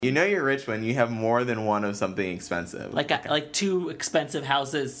You know you're rich when you have more than one of something expensive. Like 2 expensive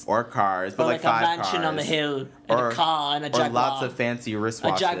houses. Or cars, but or like 5 cars. Or a mansion on the hill, and a car, and a Jaguar. Or lots of fancy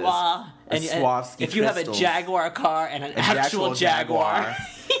wristwatches. A Jaguar. And Swarovski if you have a Jaguar car and an actual Jaguar.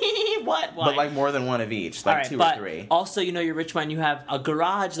 What? Why? But like more than one of each, like 2 or 3. Also, you know you're rich when you have a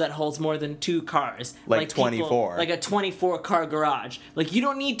garage that holds more than 2 cars. Like 24. Like a 24-car garage. Like, you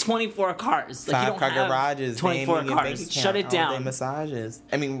don't need 24 cars. Like, 5-car garages. 24 cars. Shut it down. Massages.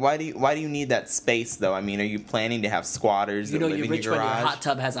 I mean, why do you need that space though? I mean, are you planning to have squatters that live in your garage? You know you're rich when your hot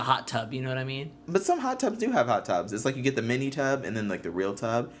tub has a hot tub. You know what I mean? But some hot tubs do have hot tubs. It's like you get the mini tub and then like the real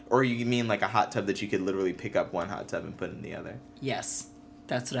tub, or you mean like a hot tub that you could literally pick up one hot tub and put in the other. Yes.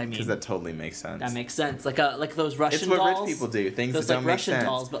 That's what I mean. Because that totally makes sense. That makes sense. Like those Russian dolls. It's what rich people do. Things that don't make sense. Russian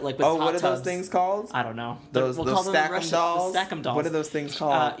dolls, but like with hot what are tubs. those things called? I don't know. Those Stack'em dolls? The Stack'em dolls. What are those things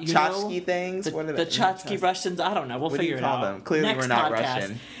called? Tchotchke things? What are the Tchotchke Russians? I don't know. We'll figure it out. What do you call them? Clearly we're not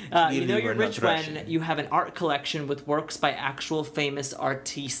Russian. You know you're rich when you have an art collection with works by actual famous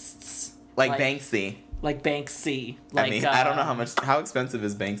artists. Like Banksy. Like Banksy. I mean, I don't know how expensive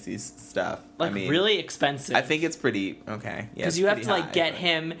is Banksy's stuff. Like, really expensive. I think it's pretty, okay. Because you have to like get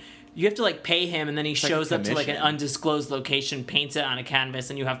him... You have to like pay him, and then he shows up to like an undisclosed location, paints it on a canvas,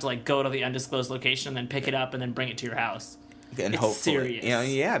 and you have to like go to the undisclosed location and then pick it up and then bring it to your house. And it's hopefully,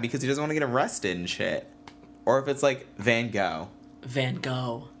 serious. Because he doesn't want to get arrested and shit. Or if it's like Van Gogh. Van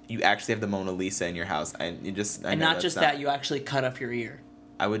Gogh. You actually have the Mona Lisa in your house, and not just that, you actually cut off your ear.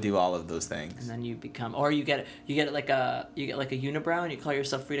 I would do all of those things. And then you become, or you get like a unibrow, and you call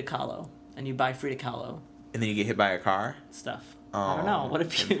yourself Frida Kahlo, and you buy Frida Kahlo. And then you get hit by a car. Stuff. I don't know. What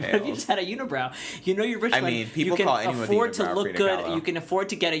if you just had a unibrow? You know you're rich when you can afford to look good. You can afford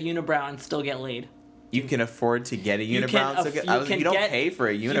to get a unibrow and still get laid. You can afford to get a unibrow. You don't pay for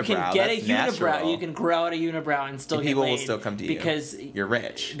a unibrow. You can get a unibrow. Natural. You can grow out a unibrow and still get laid. People will still come to you because you're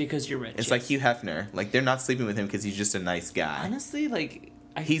rich. Because you're rich. It's like Hugh Hefner. Like, they're not sleeping with him because he's just a nice guy. Honestly, like.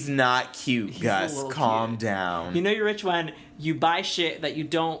 He's not cute, Gus. Calm down. You know you're rich when you buy shit that you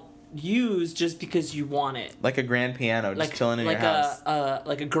don't use just because you want it. Like a grand piano, just chilling in your house.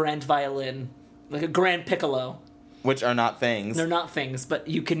 Like a grand violin. Like a grand piccolo. Which are not things. They're not things, but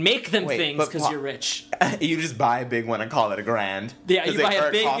you can make them things because you're rich. You just buy a big one and call it a grand. Yeah, you buy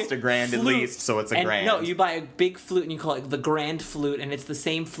a big cost a grand flute, at least, so it's a grand. No, you buy a big flute and you call it the grand flute, and it's the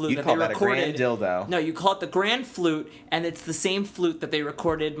same flute that they recorded. You call that a grand dildo. No, you call it the grand flute, and it's the same flute that they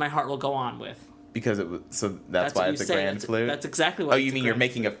recorded "My Heart Will Go On" with. Because that's why it's a grand flute? That's exactly what. Oh, you mean you're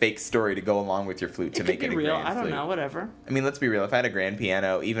making a fake story to go along with your flute to make it a real. grand flute? I don't know, whatever. I mean, let's be real. If I had a grand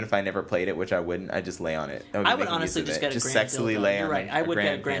piano, even if I never played it, which I wouldn't, I'd just lay on it. I would honestly just get a grand dildo. Sexily lay on You're right. I would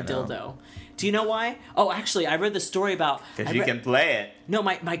get a grand dildo. Do you know why? Oh, actually, I read the story about... Because you can play it. No,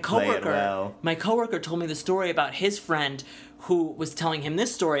 my coworker... well. My coworker told me the story about his friend who was telling him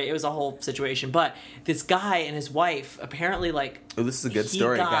this story. It was a whole situation. But this guy and his wife apparently, like... Oh, this is a good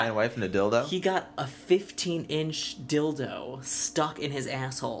story. A guy and wife and a dildo? He got a 15-inch dildo stuck in his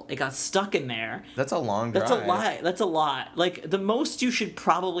asshole. It got stuck in there. That's a long drive. That's a lot. Like, the most you should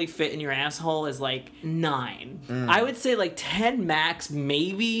probably fit in your asshole is, like, 9. I would say, like, 10 max,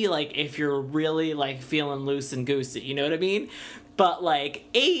 maybe, like, if you're really, like, feeling loose and goosey. You know what I mean? But, like,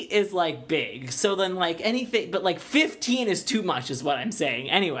 8 is, like, big. So then, like, anything... But, like, 15 is too much is what I'm saying.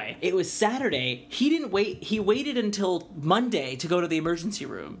 Anyway, it was Saturday. He didn't wait. He waited until Monday to go to the emergency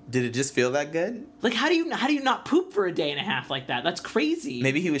room. Did it just feel that good? Like, how do you not poop for a day and a half like that? That's crazy.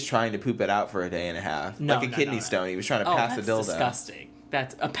 Maybe he was trying to poop it out for a day and a half. Like a kidney stone. He was trying to pass a dildo. That's disgusting.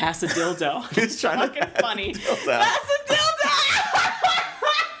 That's a pass a dildo. He was trying to pass funny. a dildo. Pass a dildo!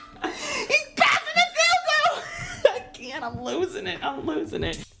 I'm losing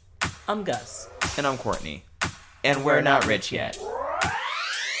it. I'm Gus. And I'm Courtney. And we're not rich yet.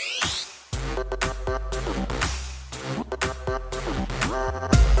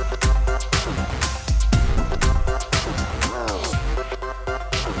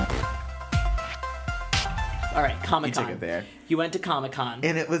 All right, Comic-Con. You took it there. You went to Comic-Con.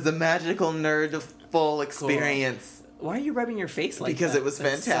 And it was a magical nerd-full experience. Cool. Why are you rubbing your face like because that? Because it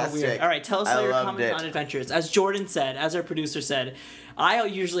was fantastic. So weird. All right, tell us about your Comic-Con adventures. As Jordan said, as our producer said, I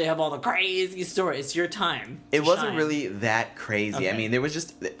usually have all the crazy stories. It's your time. It wasn't really that crazy. Okay. I mean, there was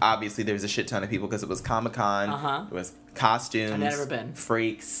just... Obviously, there was a shit ton of people because it was Comic-Con. Uh-huh. It was costumes. I've never been.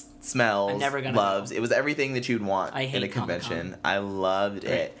 Freaks. Smells. I'm never gonna loves. go. It was everything that you'd want in a convention. Comic-Con. I loved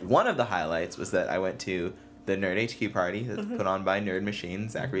it. One of the highlights was that I went to the Nerd HQ party that's put on by Nerd Machine,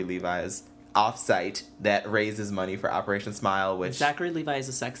 Zachary Levi's offsite that raises money for Operation Smile, which... Zachary Levi is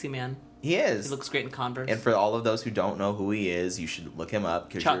a sexy man. He is. He looks great in Converse. And for all of those who don't know who he is, you should look him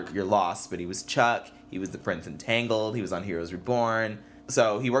up because you're lost. But he was Chuck. He was the Prince in Tangled. He was on Heroes Reborn.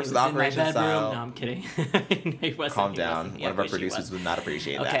 So he works He with was in my Operation bedroom. Style. No, I'm kidding. He wasn't, Calm he down. wasn't. Yeah, One of our wish he producers was. would not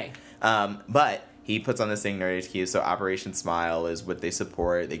appreciate Okay. that. But he puts on this thing, Nerd HQ. So Operation Smile is what they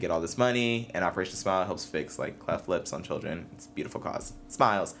support. They get all this money, and Operation Smile helps fix like cleft lips on children. It's a beautiful cause.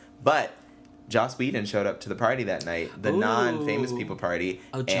 Smiles. But Joss Whedon showed up to the party that night, the Ooh. non-famous people party.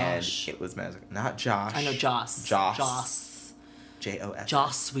 Oh, Josh. And it was magic. Not Josh. I know Joss. Joss. Joss.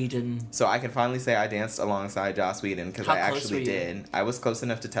 Joss Whedon. So I can finally say I danced alongside Joss Whedon because How I close actually were you? did. I was close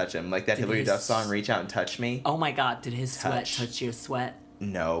enough to touch him. Like that Did Hillary his- Duff song, Reach Out and Touch Me. Oh my God! Did his sweat Touch. touch your sweat?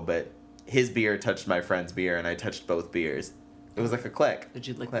 No, but his beer touched my friend's beer and I touched both beers. It was like a click. Did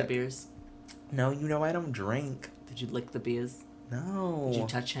you lick Click. the beers? No, you know I don't drink. Did you lick the beers? No. Did you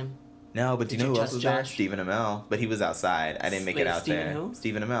touch him? No, but do Did you know you who else touch was there? Josh? Stephen Amell. But he was outside. I didn't make Wait, it out Stephen there. who?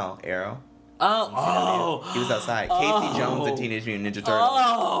 Stephen Amell, Arrow. Oh, He was outside. Oh. Casey Jones and Teenage Mutant Ninja Turtles.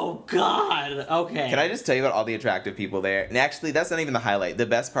 Oh God. Okay. Can I just tell you about all the attractive people there? And actually, that's not even the highlight. The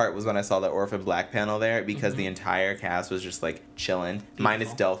best part was when I saw the Orphan Black panel there because the entire cast was just like chilling,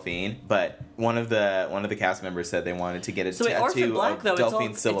 minus Delphine. But one of the cast members said they wanted to get a So wait, Orphan tattoo Black of though,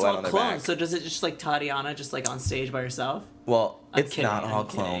 Delphine's it's silhouette all on their clones. back. So does it just like Tatiana just like on stage by herself? Well, I'm it's kidding, not all I'm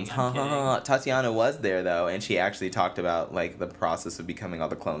kidding, clones. I'm kidding. Tatiana was there though, and she actually talked about like the process of becoming all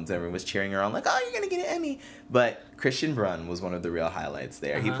the clones. Everyone was cheering her on, like, "Oh, you're gonna get an Emmy!" But Christian Brun was one of the real highlights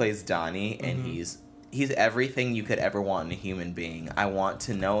there. He Uh-huh. plays Donnie, and he's everything you could ever want in a human being. I want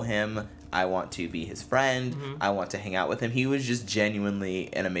to know him. I want to be his friend. I want to hang out with him. He was just genuinely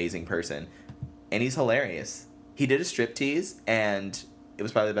an amazing person, and he's hilarious. He did a striptease, and it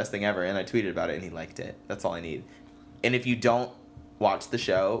was probably the best thing ever. And I tweeted about it, and he liked it. That's all I need. And if you don't watch the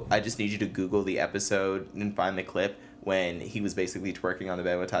show, I just need you to Google the episode and find the clip when he was basically twerking on the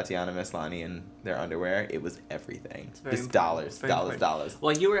bed with Tatiana Maslany in their underwear. It was everything. very Just important. dollars, Very dollars, important. dollars.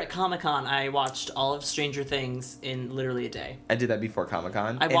 Well, you were at Comic-Con. I watched all of Stranger Things in literally a day. I did that before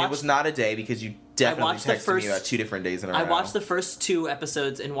Comic-Con. And it watched- was not a day because you definitely watched the texted me about first- 2 different days in a row. I watched the first 2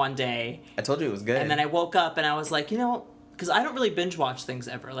 episodes in one day, I told you it was good. and then I woke up and I was like, you know, because I don't really binge watch things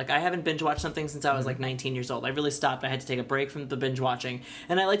ever. Like I haven't binge watched something since I was like 19 years old. I really stopped. I had to take a break from the binge watching,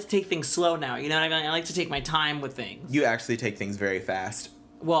 and I like to take things slow now. You know what I mean? I like to take my time with things. You actually take things very fast.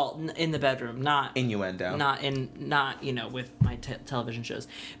 Well, in the bedroom, not Innuendo. not you know with my television shows,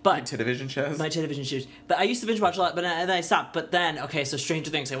 but television shows? my television shows. But I used to binge watch a lot, but then I stopped. But then okay, so Stranger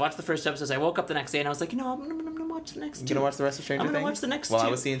Things. I watched the first episodes. I woke up the next day and I was like, you know, I'm gonna watch the next. You 2. gonna watch the rest of Stranger I'm Things? gonna watch the next While 2. I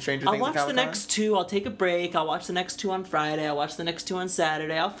was seeing Stranger I'll Things watch at the Comic-Con? next 2. I'll take a break. I'll watch the next 2 on Friday. I'll watch the next 2 on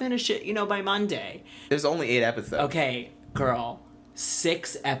Saturday. I'll finish it, you know, by Monday. There's only 8 episodes. Okay, girl.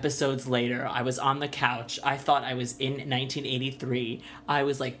 6 episodes later, I was on the couch. I thought I was in 1983. I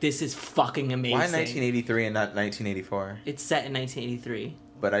was like, this is fucking amazing. Why 1983 and not 1984? It's set in 1983.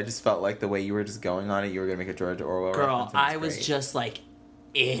 But I just felt like the way you were just going on it, you were gonna make a George Orwell Girl, reference. and it's I was great. just like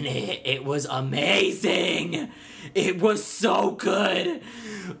in it. It was amazing. It was so good.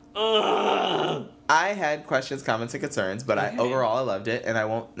 Ugh. I had questions, comments, and concerns, but Okay. overall I loved it, and I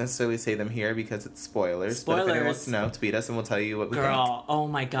won't necessarily say them here because it's spoilers. But if anyone wants Spoilers. to know, tweet us and we'll tell you what we think. Girl, oh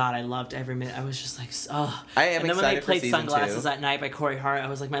my god, I loved every minute. I was just like, oh. I am and then when they excited for played season Sunglasses 2. at Night by Corey Hart, I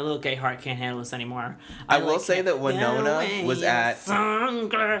was like, my little gay heart can't handle this anymore. I will like say can't that Winona get away was your at-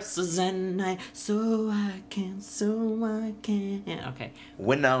 Sunglasses at night, so I can. Okay.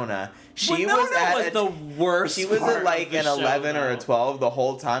 Winona. She Winona was at the worst. She was part at like of the an show, 11 or a though. 12 the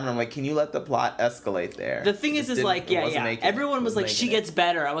whole time, and I'm like, can you let the plot escalate there? The thing It is didn't- like, it yeah, wasn't yeah. making- Everyone was wasn't like, she making it. gets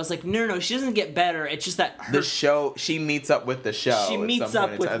better. I was like, no, she doesn't get better. It's just that her The show, she meets up with the show. she at meets some up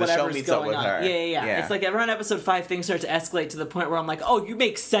point in with time. The show whatever's meets up going with on. her. Yeah. It's like around episode 5, things start to escalate to the point where I'm like, oh, you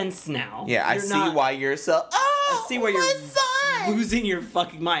make sense now. Yeah, I You're see not- why you're so. Oh, I see where my you're son! losing your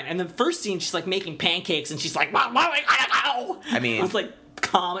fucking mind. And the first scene, she's like making pancakes, and she's like, "Mom, why we gotta go?" I mean- I was like,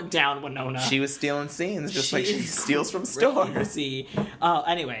 calm down, Winona. She was stealing scenes, just like she is steals from stores. crazy.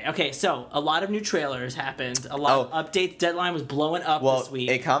 Anyway, okay, so a lot of new trailers happened. A lot of updates. Deadline was blowing up Well, this week.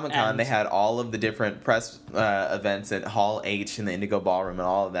 at Comic-Con, and- they had all of the different press events at Hall H and the Indigo Ballroom and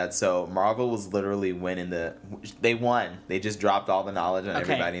all of that. So Marvel was literally winning they won. They just dropped all the knowledge on Okay.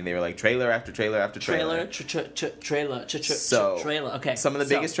 everybody, and they were like trailer after trailer after trailer. trailer. Okay, Some of the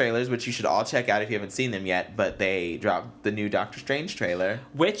so- biggest trailers, which you should all check out if you haven't seen them yet, but they dropped the new Doctor Strange trailer.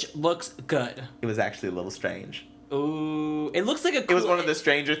 which looks good. It was actually a little strange. Ooh, it looks like a. It was cool- one of the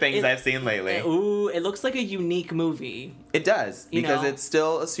stranger things it- I've seen lately. Ooh, it looks like a unique movie. It does, You because know? it's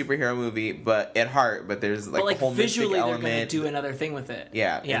still a superhero movie, but at heart, but there's like, But like a whole visually, mystic they're element. gonna do another thing with it.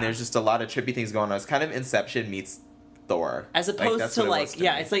 Yeah, and there's just a lot of trippy things going on. It's kind of Inception meets Thor. as opposed that's to what it like was to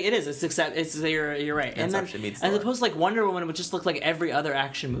yeah, me. it's like it is. You're right. And then Inception meets as Thor. opposed to like Wonder Woman, would just look like every other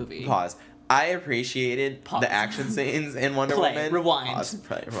action movie. Pause. I appreciated Pause. the action scenes in Wonder Play, Woman. rewind, Pause,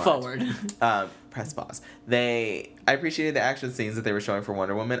 play, rewind. forward. Press pause. I appreciated the action scenes that they were showing for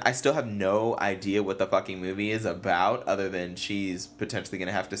Wonder Woman. I still have no idea what the fucking movie is about, other than she's potentially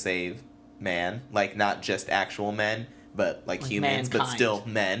gonna have to save man, like not just actual men, but like humans, mankind. but still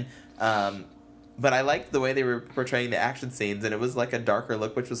men. But I liked the way they were portraying the action scenes, and it was like a darker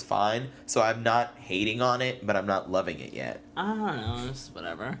look, which was fine. So I'm not hating on it, but I'm not loving it yet. I don't know, it's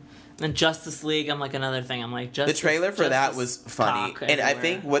whatever. And Justice League, I'm like another thing. I'm like, The trailer for that was funny, cock and I everywhere.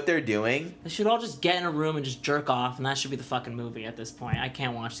 think what they're doing. They should all just get in a room and just jerk off, and that should be the fucking movie at this point. I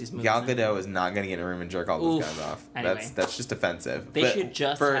can't watch these movies. Gal Gadot is not going to get in a room and jerk all those Oof. guys off. Anyway. That's just offensive. They But should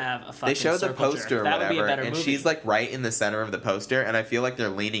just have a fucking They show the circle poster jerk. or That would be a whatever, better and movie. she's like right in the center of the poster, and I feel like they're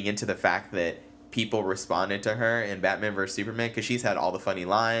leaning into the fact that people responded to her in Batman vs Superman because she's had all the funny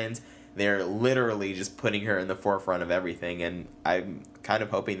lines. They're literally just putting her in the forefront of everything, and I'm kind of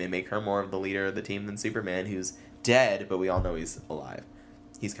hoping they make her more of the leader of the team than Superman, who's dead, but we all know he's alive.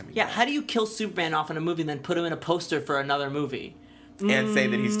 He's coming Yeah, back. how do you kill Superman off in a movie and then put him in a poster for another movie? And say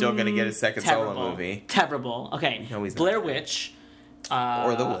that he's still going to get his second Terrible. solo movie. Terrible. Okay, No, he's not. Blair Witch.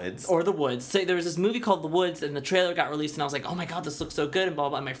 Or The Woods. Or The Woods. So there was this movie called The Woods, and the trailer got released, and I was like, oh my god, this looks so good, and blah,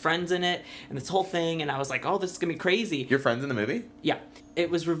 blah, blah. My friend's in it, and this whole thing, and I was like, oh, this is going to be crazy. Your friend's in the movie? Yeah. It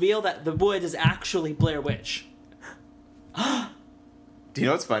was revealed that The Woods is actually Blair Witch. Do you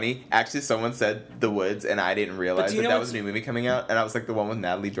know what's funny? Actually, someone said The Woods, and I didn't realize do you that know that was a what's- new movie coming out. And I was like, the one with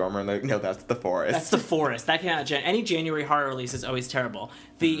Natalie Dormer, and like, no, that's The Forest. That's The Forest. That came out any January horror release is always terrible.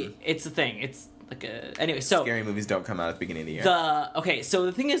 It's the thing. It's like anyway, so Scary movies don't come out at the beginning of the year. So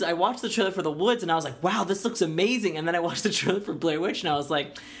the thing is, I watched the trailer for The Woods, and I was like, wow, this looks amazing. And then I watched the trailer for Blair Witch, and I was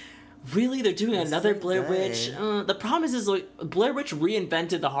like, really? They're doing another Blair Witch? The problem is like, Blair Witch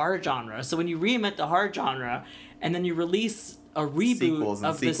reinvented the horror genre. So when you reinvent the horror genre, and then you release a reboot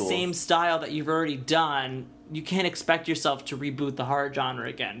of the same style that you've already done, you can't expect yourself to reboot the horror genre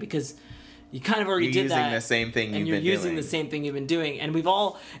again, because you kind of already You're did using that. the same thing and you've you're been using doing. the same thing you've been doing. And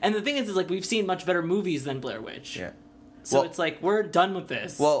and the thing is like, we've seen much better movies than Blair Witch. Yeah. So Well- it's like, we're done with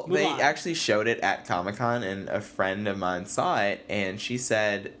this. Well, Move they on. actually showed it at Comic-Con, and a friend of mine saw it, and she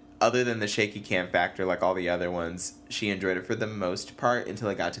said, other than the shaky cam factor like all the other ones, she enjoyed it for the most part until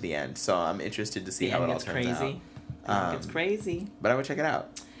it got to the end. So I'm interested to see The how it end all gets turns crazy. out. It's crazy. But I would check it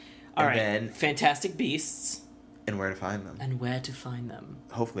out. All And right. then- Fantastic Beasts And where to find them. and where to find them.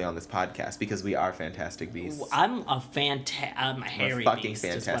 Hopefully on this podcast, because we are Fantastic Beasts. I'm a hairy fucking beast.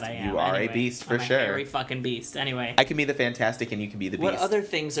 Is what fantastic. I am. You are a Anyway, beast for I'm sure. A hairy fucking beast. Anyway, I can be the Fantastic and you can be the Beast. what other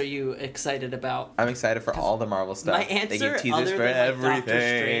things are you excited about? I'm excited for all the Marvel stuff. My They answer, give teasers other for than like Doctor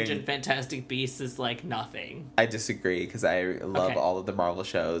Strange everything. and Fantastic Beasts, is like nothing. I disagree because I love Okay. all of the Marvel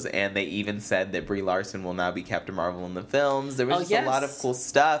shows, and they even said that Brie Larson will now be Captain Marvel in the films. There was Oh, just a lot of yes. cool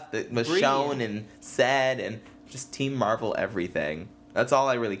stuff that was Brie. shown and said, and just Team Marvel everything. That's all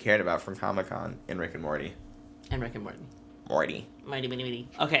I really cared about from Comic-Con in Rick and Morty. And Rick and Morty. Morty. Mighty.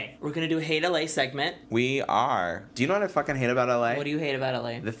 Okay, we're gonna do a Hate LA segment. We are. Do you know what I fucking hate about LA? What do you hate about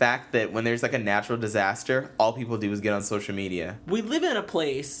LA? The fact that when there's like a natural disaster, all people do is get on social media. We live in a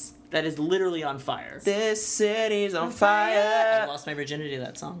place that is literally on fire. This city's on I fire. lost my virginity to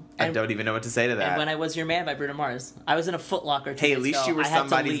that song. I don't even know what to say to And that. When I Was Your Man by Bruno Mars. I was in a Foot Locker 2 Hey, days at least ago. you were I had to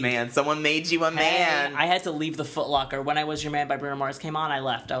somebody's leave. man. Someone made you a man. I had to leave the Foot Locker. When I Was Your Man by Bruno Mars came on, I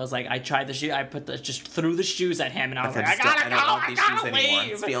left. I was like, I tried the shoe. I just threw the shoes at him, and I was like, I gotta go. don't want I these shoes gotta anymore.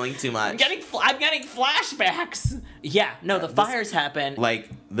 leave. It's feeling too I'm much. getting flashbacks. Yeah, no, the fires happened. Like,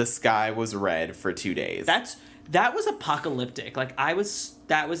 the sky was red for 2 days. That was apocalyptic. Like,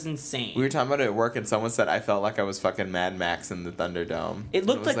 that was insane. We were talking about it at work, and someone said I felt like I was fucking Mad Max in the Thunderdome. It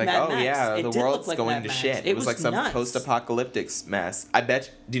looked was like Mad oh Max. yeah, It the did look world's like going Mad to Max. shit. It was was like some nuts. post-apocalyptic mess. I bet.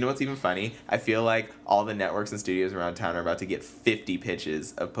 Do you know what's even funny? I feel like all the networks and studios around town are about to get 50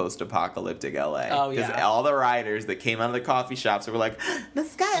 pitches of post-apocalyptic LA. Oh, yeah. Because all the writers that came out of the coffee shops were like, the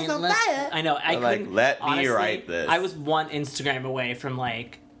sky is on fire. I know. I They're like, couldn't. let me honestly, write this. I was one Instagram away from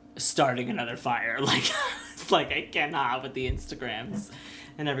like starting another fire. Like, it's like I cannot with the Instagrams,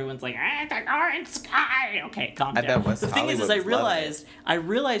 and everyone's like, the orange sky. Okay, calm I down. bet West The thing is Hollywood was I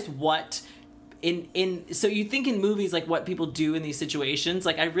realized what. So you think in movies like what people do in these situations,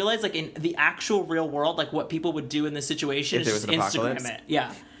 like I realized like in the actual real world, like what people would do in this situation If is there just was an Instagram apocalypse? it.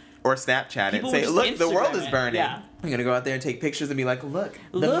 Yeah. Or Snapchat it and People say, would look, just the world Instagram is it. burning. Yeah. I'm gonna go out there and take pictures and be like, look,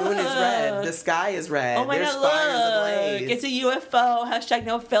 the moon is red, the sky is red, oh my there's God, fires ablaze. It's a UFO, hashtag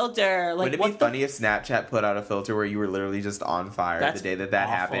no filter. Like, Wouldn't it be funny if Snapchat put out a filter where you were literally just on fire the day that awful.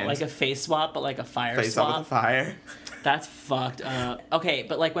 happened? Like a face swap, but like a fire face swap. swap with a fire. That's fucked up. Okay,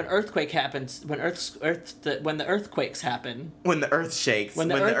 but like when earthquake happens, when the earthquakes happen, When the earth shakes, when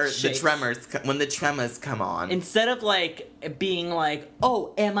the shakes, tremors come on. instead of like being like,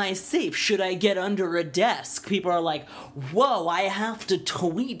 oh, am I safe? Should I get under a desk? People are like, whoa, I have to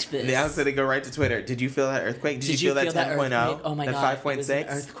tweet this. Yeah, so they go right to Twitter. Did you feel that earthquake? Did you feel that 10.0? Oh my that God. 5.6? It was an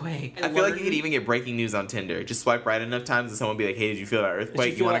earthquake. I feel like you could even get breaking news on Tinder. Just swipe right enough times and someone will be like, hey, did you feel that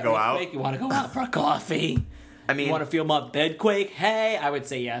earthquake? You want to go out? You want to go out for coffee? I mean, you want to feel my bed quake? Hey, I would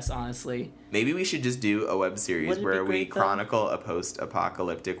say yes, honestly. maybe we should just do a web series Wouldn't it where be we great, though? chronicle a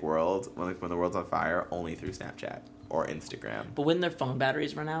post-apocalyptic world when the world's on fire only through Snapchat or Instagram. But wouldn't their phone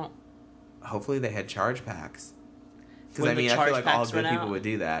batteries run out? Hopefully they had charge packs. Because Wouldn't I mean, the I feel charge like all packs good run people out? would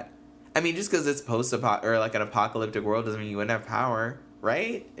do that. I mean, just because it's or like an apocalyptic world doesn't mean you wouldn't have power,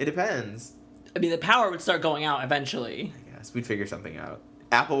 right? It depends. I mean, the power would start going out eventually. I guess we'd figure something out.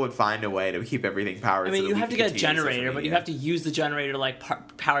 Apple would find a way to keep everything powered. I mean, so that you we have to could get a continue social generator, but you media. have to use the generator to like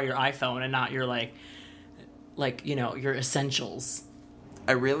power your iPhone and not your like you know, your essentials.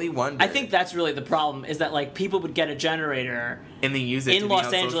 I really wonder. I think that's really the problem, is that like people would get a generator and then use it in to Los be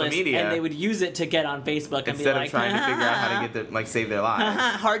on Angeles social media and they would use it to get on Facebook and instead be like, of trying to figure out how to get save their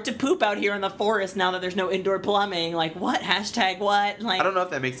lives. hard to poop out here in the forest now that there's no indoor plumbing. Like, what? Hashtag what? Like, I don't know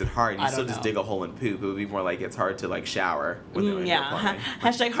if that makes it hard. You I still don't just know. dig a hole and poop. It would be more like it's hard to like shower with no indoor yeah. plumbing.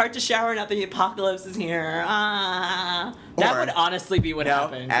 Hashtag hard to shower now that the apocalypse is here. That Or- would honestly be what No,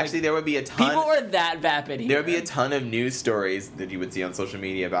 happens. actually, Like, there would be a ton. people are that vapid here. There would be a ton of news stories that you would see on social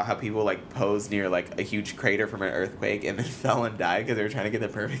media about how people like posed near like a huge crater from an earthquake and then fell and died because they were trying to get the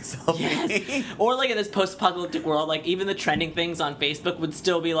perfect selfie. Yes. Or like in this post-apocalyptic world, like even the trending things on Facebook would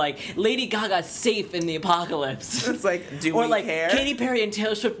still be like Lady Gaga's safe in the apocalypse. It's like, do Or we like care? Katy Perry and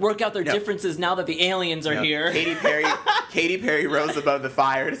Taylor Swift work out their No. differences now that the aliens are No, here. Katy Perry rose above the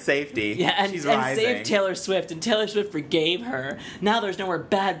fire to safety. Yeah, and She's rising. saved Taylor Swift, and Taylor Swift forgave her. Now there's no more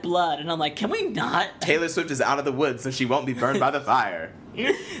bad blood, and I'm like, can we not? Taylor Swift is out of the woods, so she won't be burned by the fire.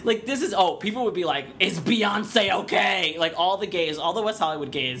 Like, this is, people would be like, is Beyonce okay? Like, all the gays, all the West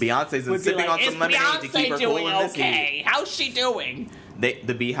Hollywood gays. Beyonce's been would be sipping like, on is some lemonade to Beyonce keep her cool doing in this okay? heat. How's she doing?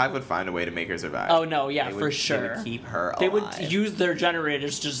 The Beehive would find a way to make her survive. Oh, no, yeah, They for would- sure. They would keep her alive. They would use their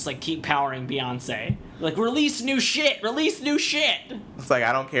generators to just, like, keep powering Beyonce. Like, release new shit! Release new shit! It's like,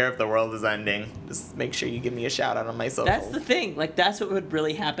 I don't care if the world is ending. Just make sure you give me a shout out on my socials. That's the thing. Like, that's what would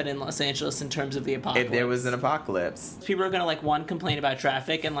really happen in Los Angeles in terms of the apocalypse. If there was an apocalypse, People are gonna, like, one, complain about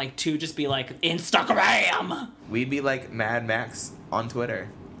traffic, and, like, two, just be like, Instagram! we'd be like Mad Max on Twitter.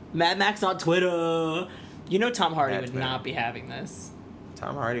 Mad Max on Twitter! You know Tom Hardy Mad would Twitter. not be having this.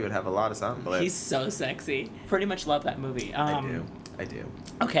 Tom Hardy would have a lot of something. But He's so sexy. Pretty much love that movie. I do.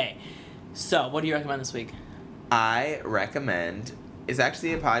 Okay, so what do you recommend this week? I recommend. It's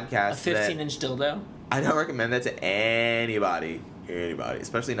actually a podcast. A 15-inch dildo? I don't recommend that to anybody,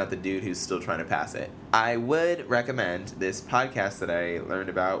 especially not the dude who's still trying to pass it. I would recommend this podcast that I learned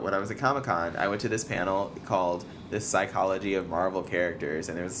about when I was at Comic-Con. I went to this panel called The Psychology of Marvel Characters,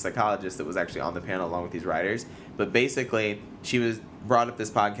 and there was a psychologist that was actually on the panel along with these writers. But basically, she brought up this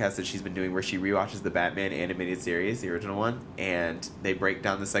podcast that she's been doing where she rewatches the Batman animated series, the original one, and they break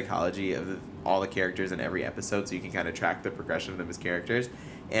down the psychology of all the characters in every episode so you can kind of track the progression of them as characters.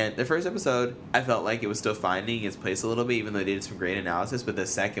 And the first episode, I felt like it was still finding its place a little bit, even though they did some great analysis. But the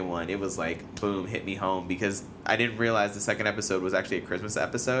second one, it was like, boom, hit me home. Because I didn't realize the second episode was actually a Christmas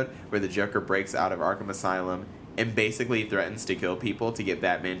episode where the Joker breaks out of Arkham Asylum and basically threatens to kill people to get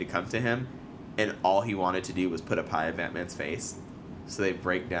Batman to come to him. And all he wanted to do was put a pie in Batman's face. So they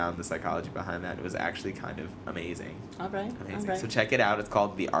break down the psychology behind that. It was actually kind of amazing. All right. So check it out. It's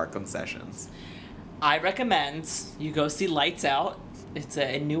called The Arkham Sessions. I recommend you go see Lights Out. It's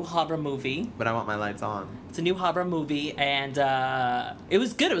a new horror movie. But I want my lights on. It's a new horror movie, and it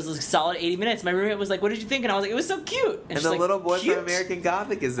was good. It was like a solid 80 minutes. My roommate was like, what did you think? And I was like, it was so cute. And she's the like, little boy "Cute?" from American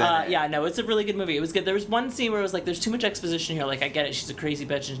Gothic is in it. Yeah, no, it's a really good movie. It was good. There was one scene where it was like, there's too much exposition here. Like, I get it. She's a crazy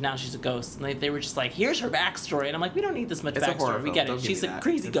bitch, and now she's a ghost. And they were just like, here's her backstory. And I'm like, we don't need this much It's a horror backstory. We film. get Don't it. give She's me a that.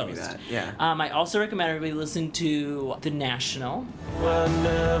 crazy Don't give me ghost. that. Yeah. I also recommend everybody listen to The National. I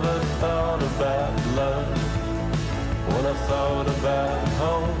never thought about love. When I thought about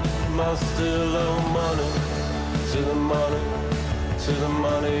home, I still owe money to the money, to the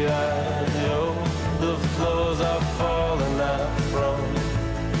money I owe. The floors are falling out from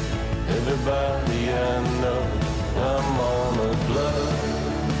everybody I know. I'm on a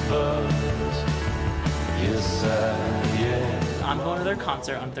blood buzz. Yes, I I'm going to their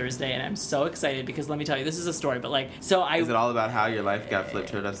concert on Thursday, and I'm so excited because let me tell you, this is a story. But is it all about how your life got flipped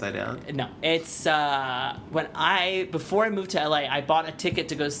turned upside down? No, it's before I moved to LA, I bought a ticket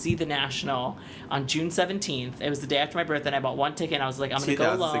to go see the National on June 17th. It was the day after my birthday, and I bought one ticket, and I was like, I'm going to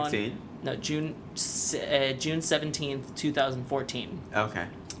go alone. 2016? No, June 17th, 2014. Okay.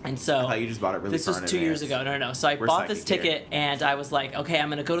 And so I thought you just bought it really this far was in 2 years advance. ago. No. So I bought this ticket, and I was like, okay, I'm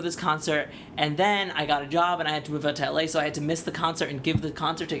going to go to this concert. And then I got a job, and I had to move out to LA, so I had to miss the concert and give the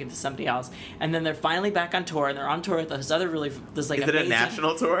concert ticket to somebody else. And then they're finally back on tour, and they're on tour with this other Is amazing... it a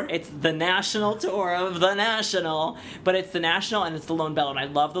national tour? It's the national tour of the National, but it's the National, and it's the Lone Bellow, and I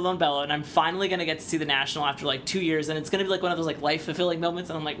love the Lone Bellow, and I'm finally going to get to see the National after 2 years, and it's going to be one of those life-fulfilling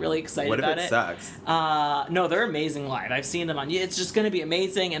moments, and I'm really excited about it. What if it sucks? No, they're amazing live. I've seen them on... It's just going to be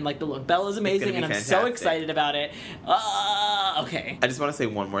amazing, and the Lone Bellow is amazing, and I'm so excited about it. Okay. I just want to say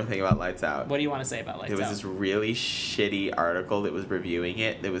one more thing about Lights Out. What do you want to say about Lights Out? There was this really shitty article that was reviewing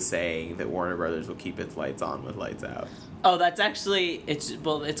it that was saying that Warner Brothers will keep its lights on with Lights Out. Oh, that's actually... It's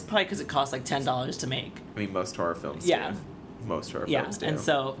probably because it costs $10 to make. I mean, most horror films Yeah. do. Most horror films do. And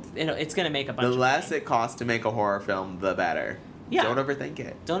so it's going to make a bunch The of less money. it costs to make a horror film, the better. Yeah. Don't overthink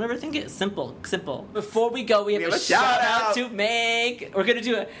it. Don't overthink it. Simple. Before we go, we have a shout out to make. We're gonna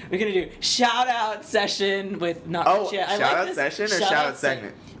do shout out session with not Rich yet. Shout out session or shout out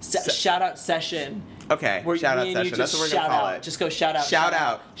segment? Shout out session. Okay, Where shout out me and you session. That's just what we're gonna call out. it. Just go shout out. Shout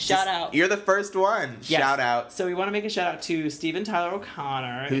out. Shout out. You're the first one. Yes. Shout out. So we want to make a shout out to Steven Tyler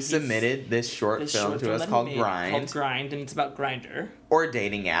O'Connor, Who submitted this short film to us that he called made Grind. Called Grind, and it's about Grindr Or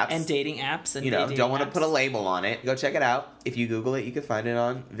dating apps. and dating apps and don't want to apps. put a label on it. Go check it out. If you Google it, you can find it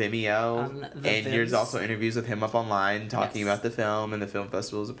on Vimeo. On the and there's Vims. also interviews with him up online talking Yes. about the film and the film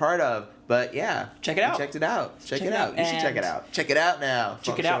festival is a part of. But yeah, Check it out. We checked it out. Check it out. You should And- check it out. Check it out now.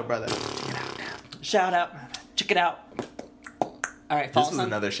 Check Funk it out. Show brother. Shout out. Check it out. All right, follow This us was on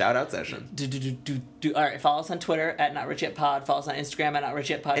another shout out session. All right, follow us on Twitter at NotRichYetPod. Follow us on Instagram at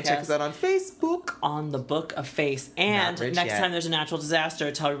NotRichYetPodcast. And check us out on Facebook. On the Book of Face. And Not Rich next Yet. time there's a natural disaster,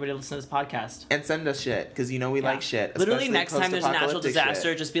 tell everybody to listen to this podcast. And send us shit, because we like shit. Literally, especially next time there's a natural post-apocalyptic disaster,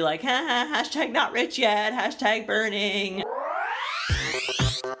 shit. just be like, hashtag not rich yet, hashtag burning.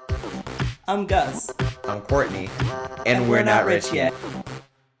 I'm Gus. I'm Courtney. And we're not rich yet.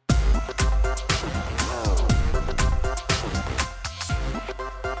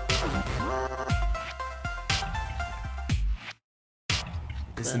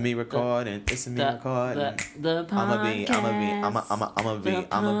 This is me recording. This is me recording. The I'm a be up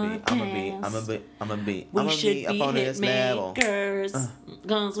on this level.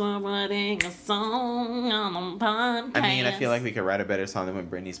 Cause we're writing a song on the podcast. I mean, I feel like we could write a better song than what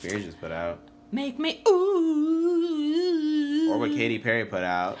Britney Spears just put out. Make me ooh. Or what Katy Perry put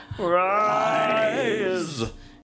out. Rise.